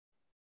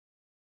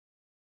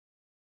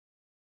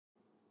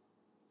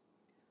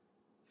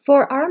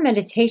For our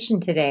meditation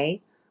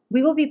today,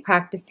 we will be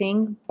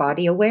practicing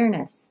body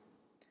awareness.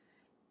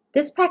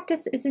 This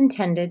practice is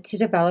intended to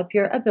develop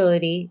your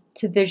ability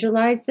to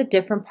visualize the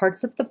different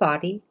parts of the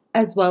body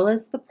as well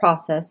as the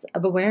process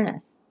of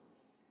awareness.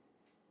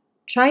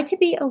 Try to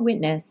be a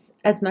witness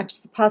as much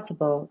as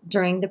possible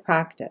during the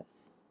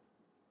practice.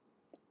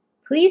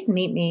 Please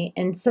meet me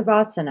in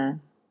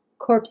Savasana,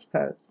 corpse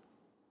pose.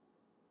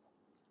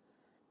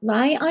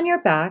 Lie on your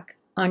back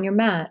on your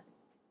mat.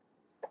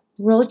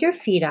 Roll your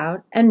feet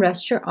out and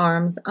rest your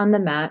arms on the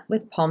mat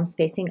with palms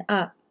facing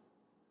up.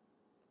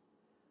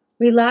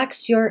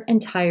 Relax your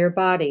entire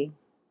body.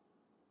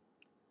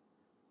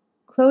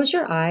 Close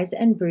your eyes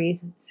and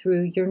breathe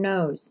through your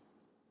nose.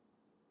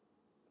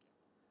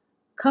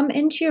 Come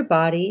into your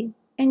body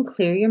and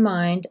clear your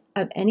mind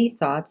of any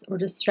thoughts or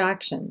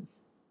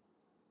distractions.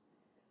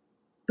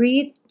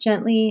 Breathe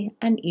gently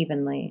and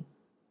evenly.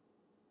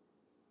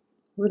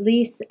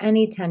 Release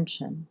any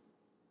tension.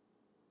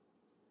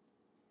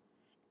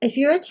 If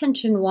your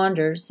attention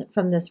wanders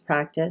from this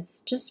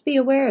practice, just be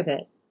aware of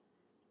it,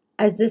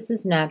 as this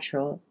is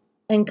natural,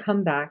 and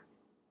come back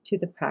to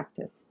the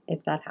practice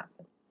if that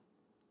happens.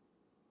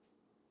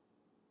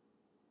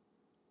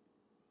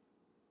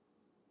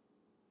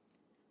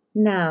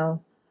 Now,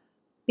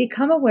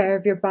 become aware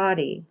of your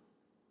body.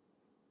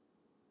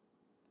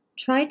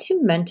 Try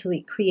to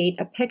mentally create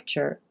a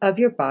picture of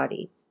your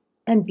body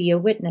and be a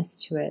witness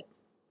to it.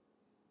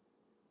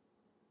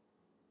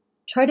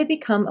 Try to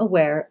become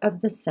aware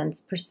of the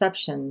sense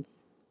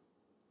perceptions.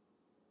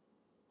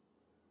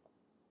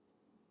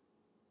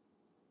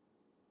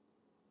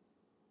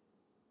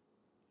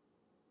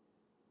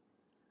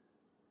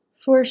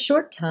 For a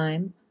short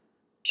time,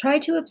 try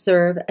to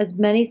observe as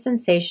many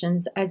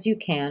sensations as you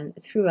can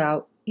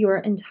throughout your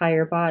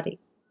entire body.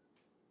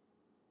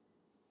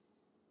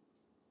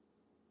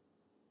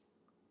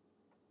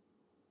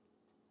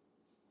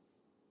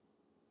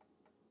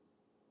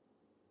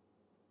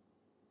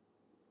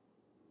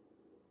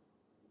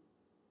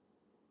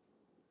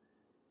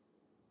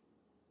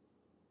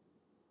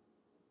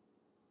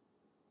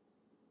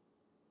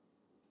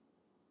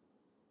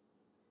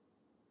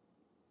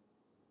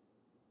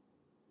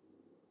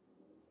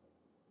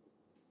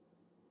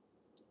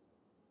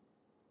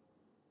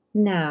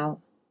 Now,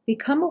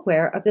 become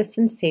aware of the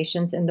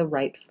sensations in the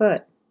right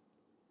foot.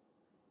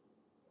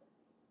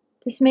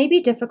 This may be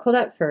difficult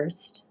at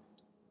first.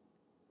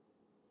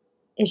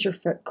 Is your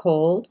foot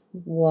cold,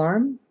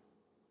 warm,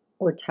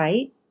 or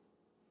tight?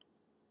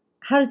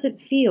 How does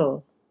it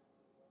feel?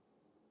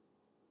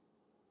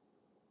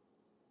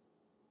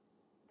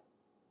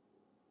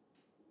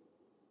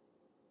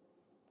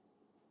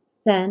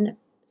 Then,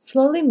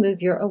 slowly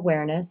move your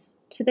awareness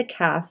to the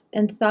calf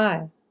and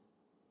thigh,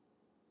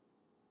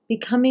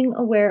 becoming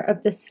aware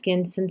of the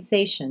skin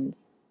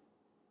sensations.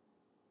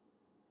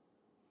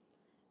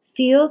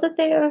 Feel that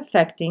they are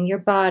affecting your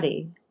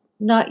body,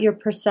 not your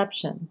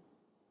perception.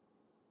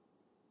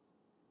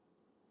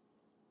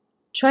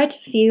 Try to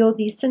feel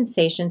these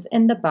sensations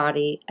in the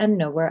body and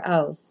nowhere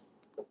else.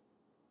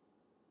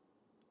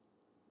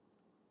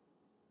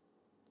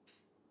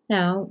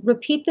 Now,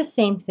 repeat the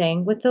same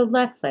thing with the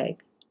left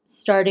leg,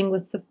 starting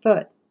with the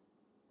foot.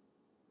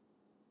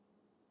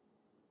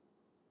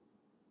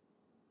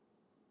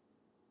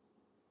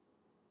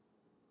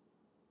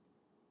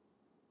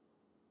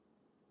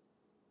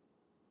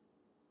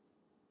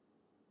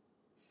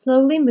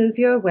 Slowly move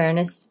your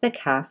awareness to the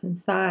calf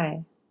and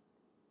thigh.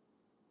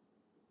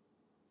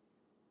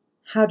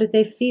 How do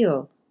they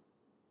feel?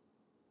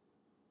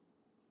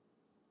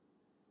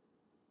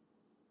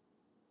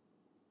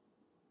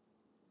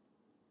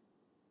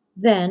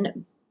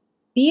 Then,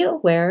 be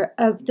aware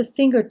of the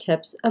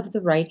fingertips of the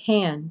right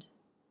hand.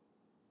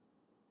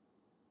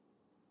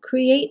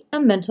 Create a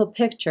mental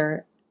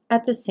picture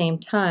at the same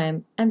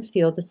time and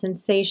feel the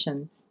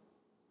sensations.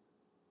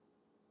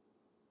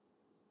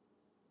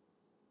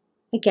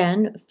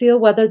 Again, feel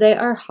whether they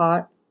are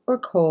hot or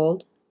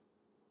cold,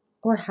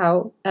 or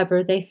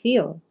however they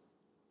feel.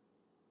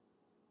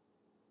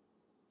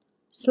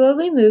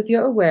 Slowly move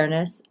your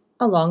awareness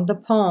along the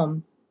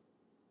palm,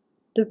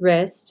 the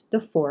wrist, the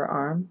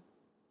forearm,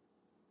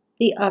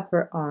 the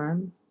upper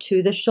arm,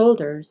 to the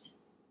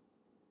shoulders.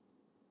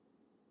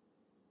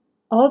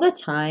 All the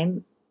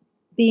time,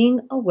 being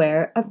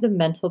aware of the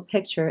mental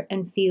picture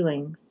and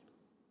feelings.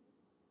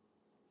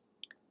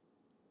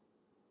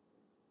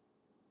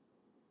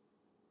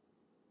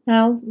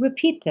 Now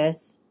repeat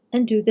this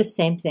and do the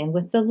same thing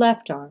with the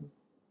left arm.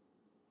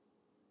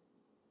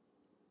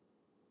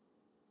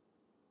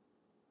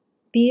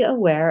 Be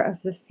aware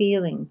of the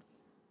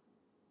feelings.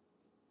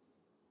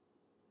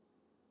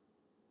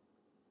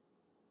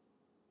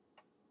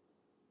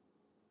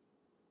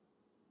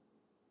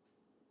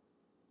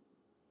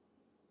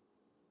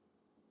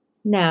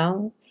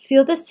 Now,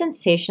 feel the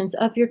sensations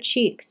of your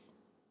cheeks.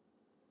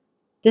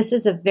 This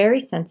is a very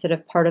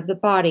sensitive part of the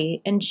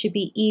body and should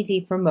be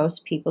easy for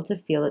most people to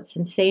feel its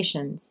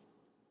sensations.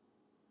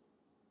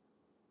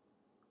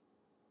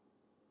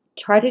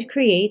 Try to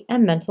create a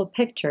mental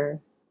picture.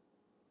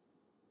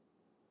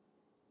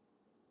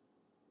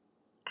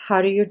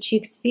 How do your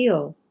cheeks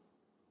feel?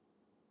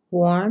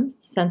 Warm,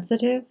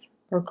 sensitive,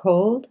 or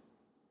cold?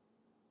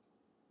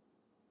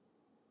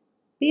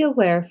 Be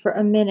aware for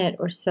a minute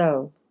or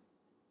so.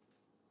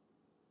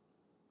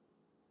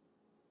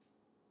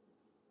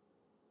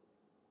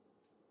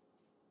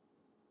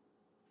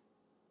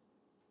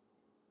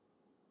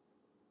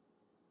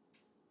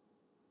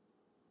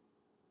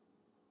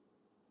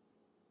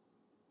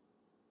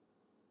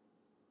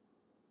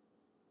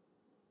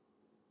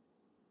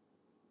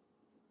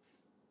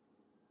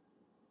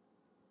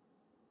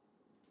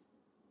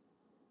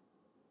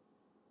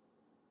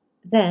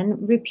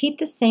 Then repeat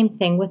the same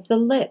thing with the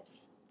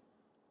lips.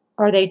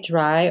 Are they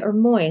dry or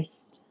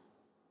moist?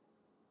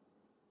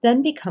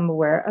 Then become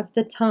aware of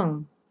the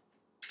tongue.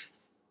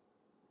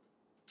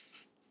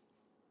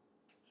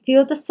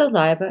 Feel the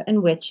saliva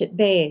in which it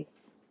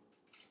bathes.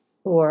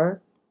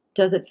 Or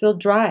does it feel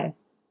dry?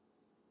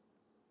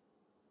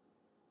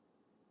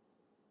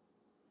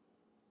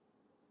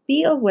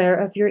 Be aware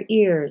of your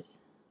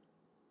ears.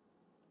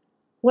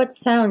 What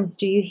sounds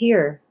do you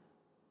hear?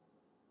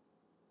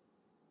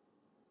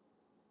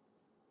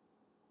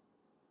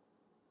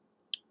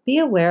 Be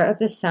aware of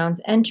the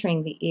sounds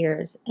entering the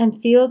ears and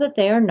feel that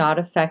they are not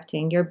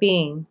affecting your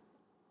being.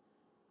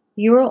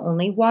 You are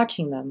only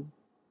watching them.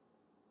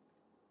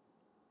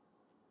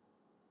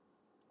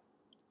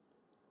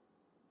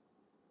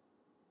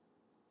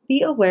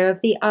 Be aware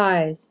of the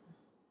eyes.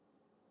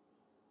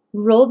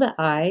 Roll the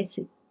eyes,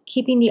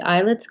 keeping the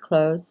eyelids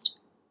closed,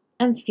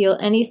 and feel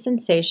any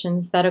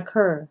sensations that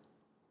occur.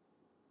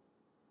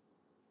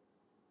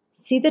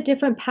 See the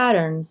different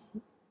patterns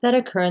that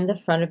occur in the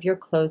front of your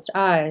closed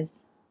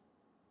eyes.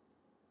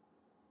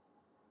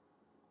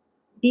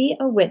 Be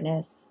a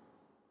witness.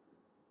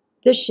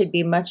 This should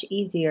be much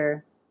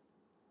easier.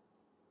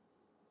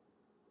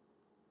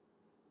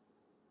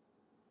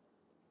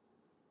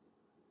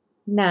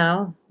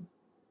 Now,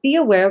 be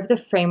aware of the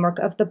framework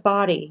of the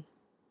body.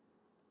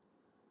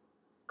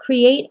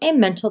 Create a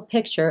mental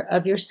picture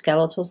of your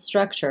skeletal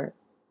structure.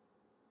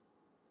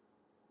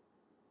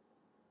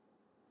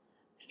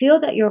 Feel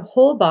that your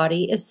whole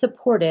body is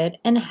supported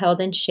and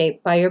held in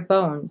shape by your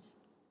bones.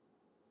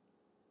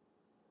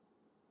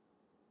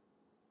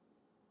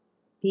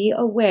 Be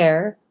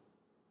aware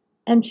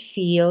and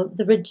feel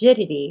the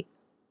rigidity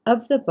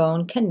of the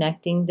bone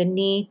connecting the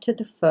knee to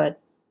the foot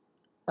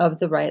of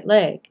the right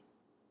leg.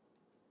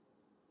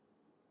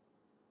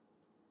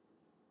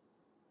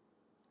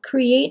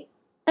 Create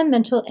a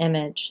mental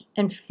image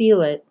and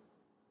feel it.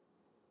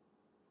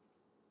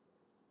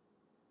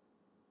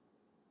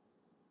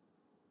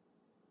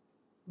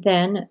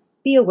 Then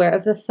be aware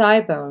of the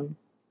thigh bone.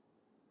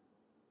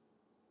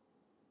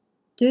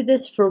 Do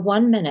this for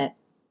 1 minute.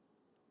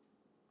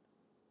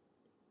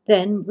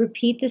 Then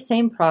repeat the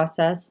same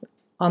process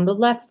on the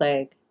left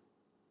leg.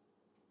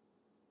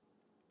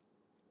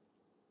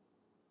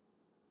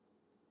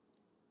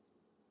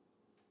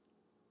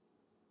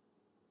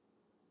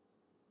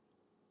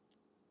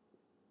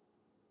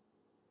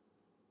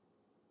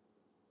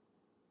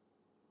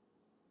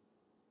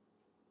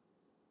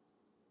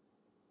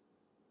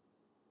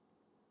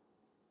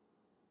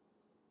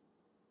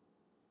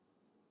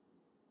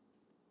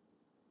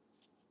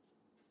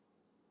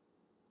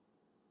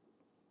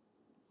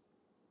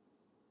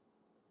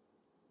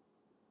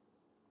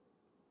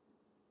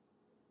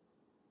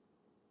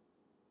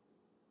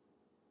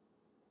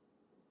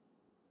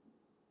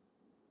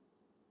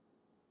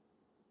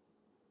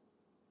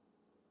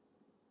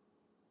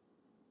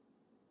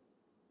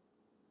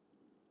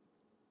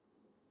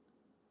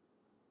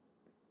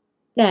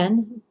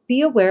 Then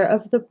be aware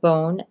of the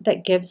bone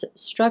that gives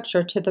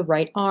structure to the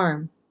right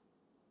arm.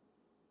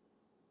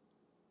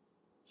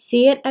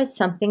 See it as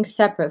something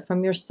separate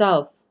from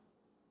yourself.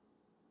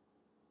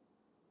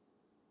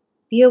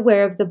 Be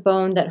aware of the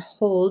bone that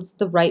holds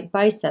the right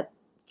bicep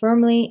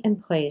firmly in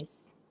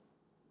place.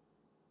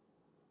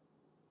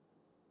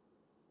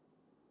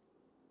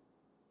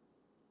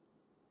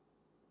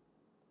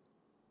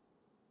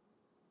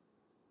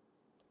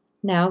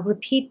 Now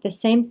repeat the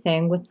same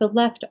thing with the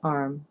left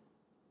arm.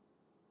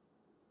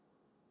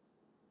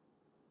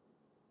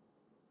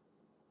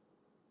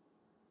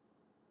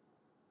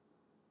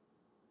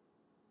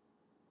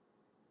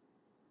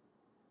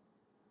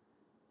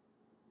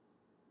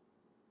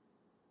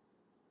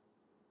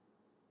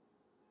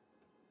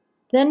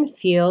 Then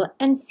feel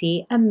and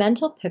see a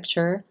mental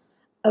picture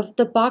of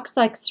the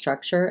box-like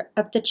structure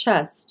of the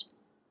chest,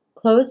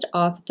 closed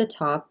off at the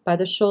top by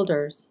the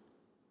shoulders.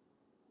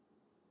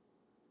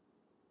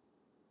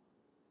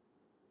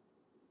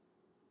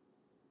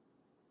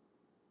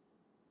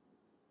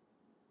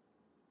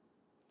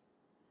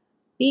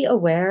 Be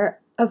aware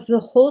of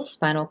the whole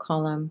spinal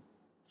column,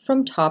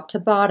 from top to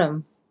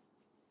bottom.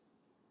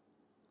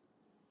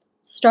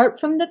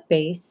 Start from the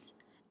base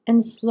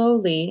and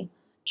slowly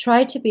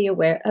try to be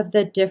aware of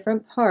the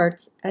different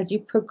parts as you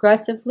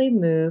progressively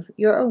move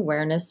your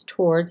awareness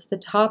towards the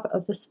top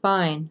of the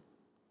spine.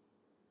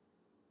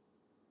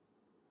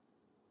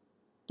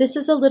 This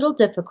is a little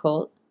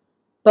difficult,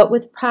 but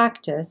with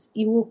practice,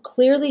 you will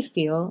clearly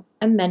feel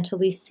and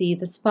mentally see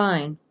the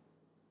spine.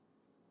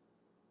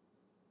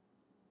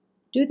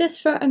 Do this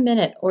for a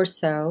minute or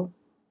so,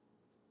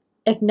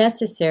 if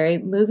necessary,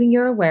 moving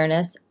your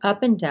awareness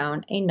up and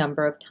down a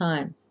number of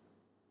times.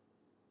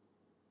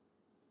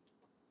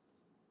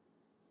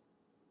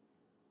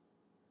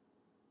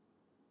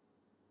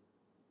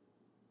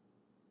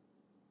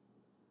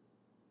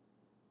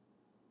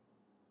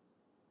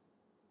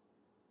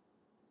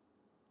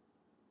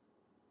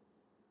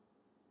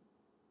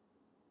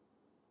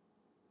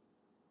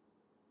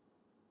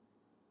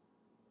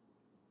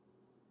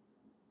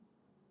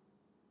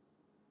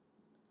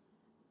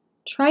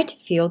 Try to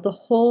feel the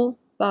whole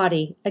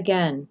body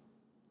again.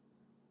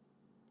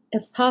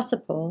 If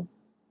possible,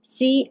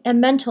 see a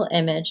mental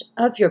image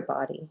of your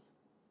body.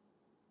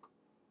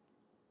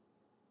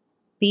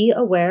 Be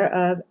aware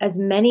of as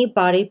many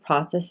body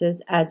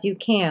processes as you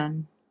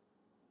can.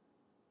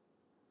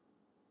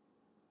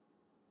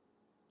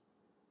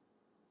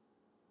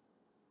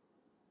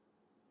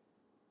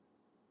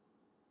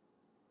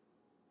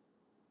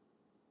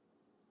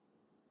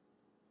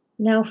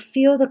 Now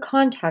feel the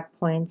contact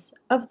points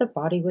of the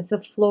body with the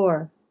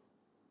floor.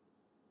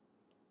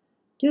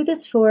 Do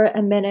this for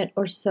a minute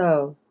or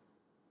so.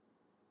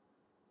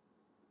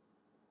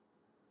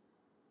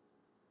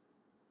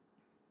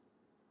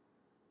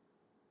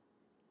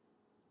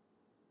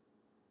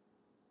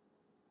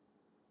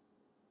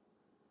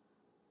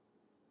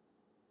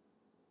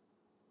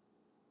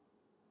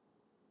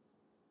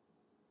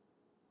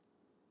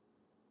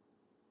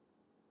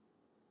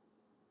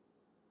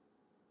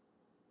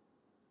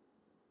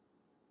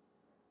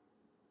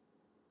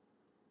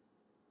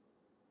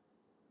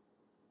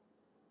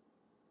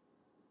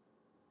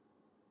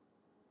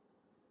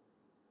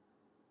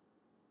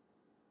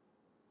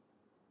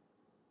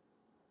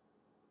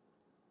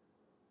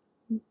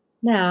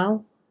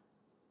 Now,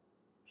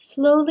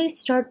 slowly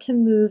start to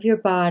move your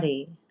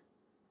body.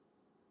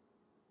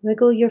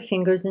 Wiggle your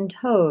fingers and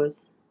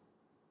toes.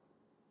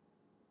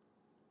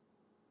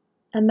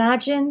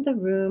 Imagine the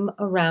room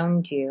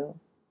around you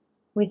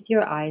with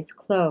your eyes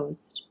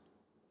closed.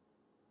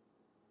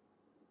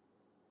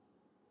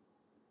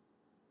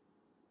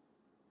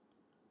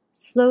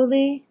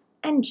 Slowly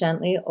and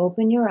gently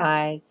open your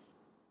eyes.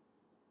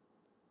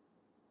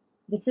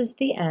 This is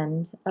the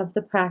end of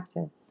the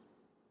practice.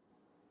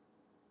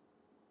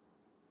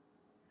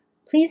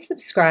 Please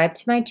subscribe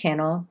to my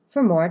channel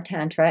for more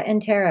Tantra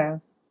and Tarot.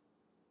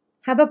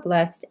 Have a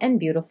blessed and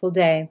beautiful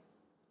day.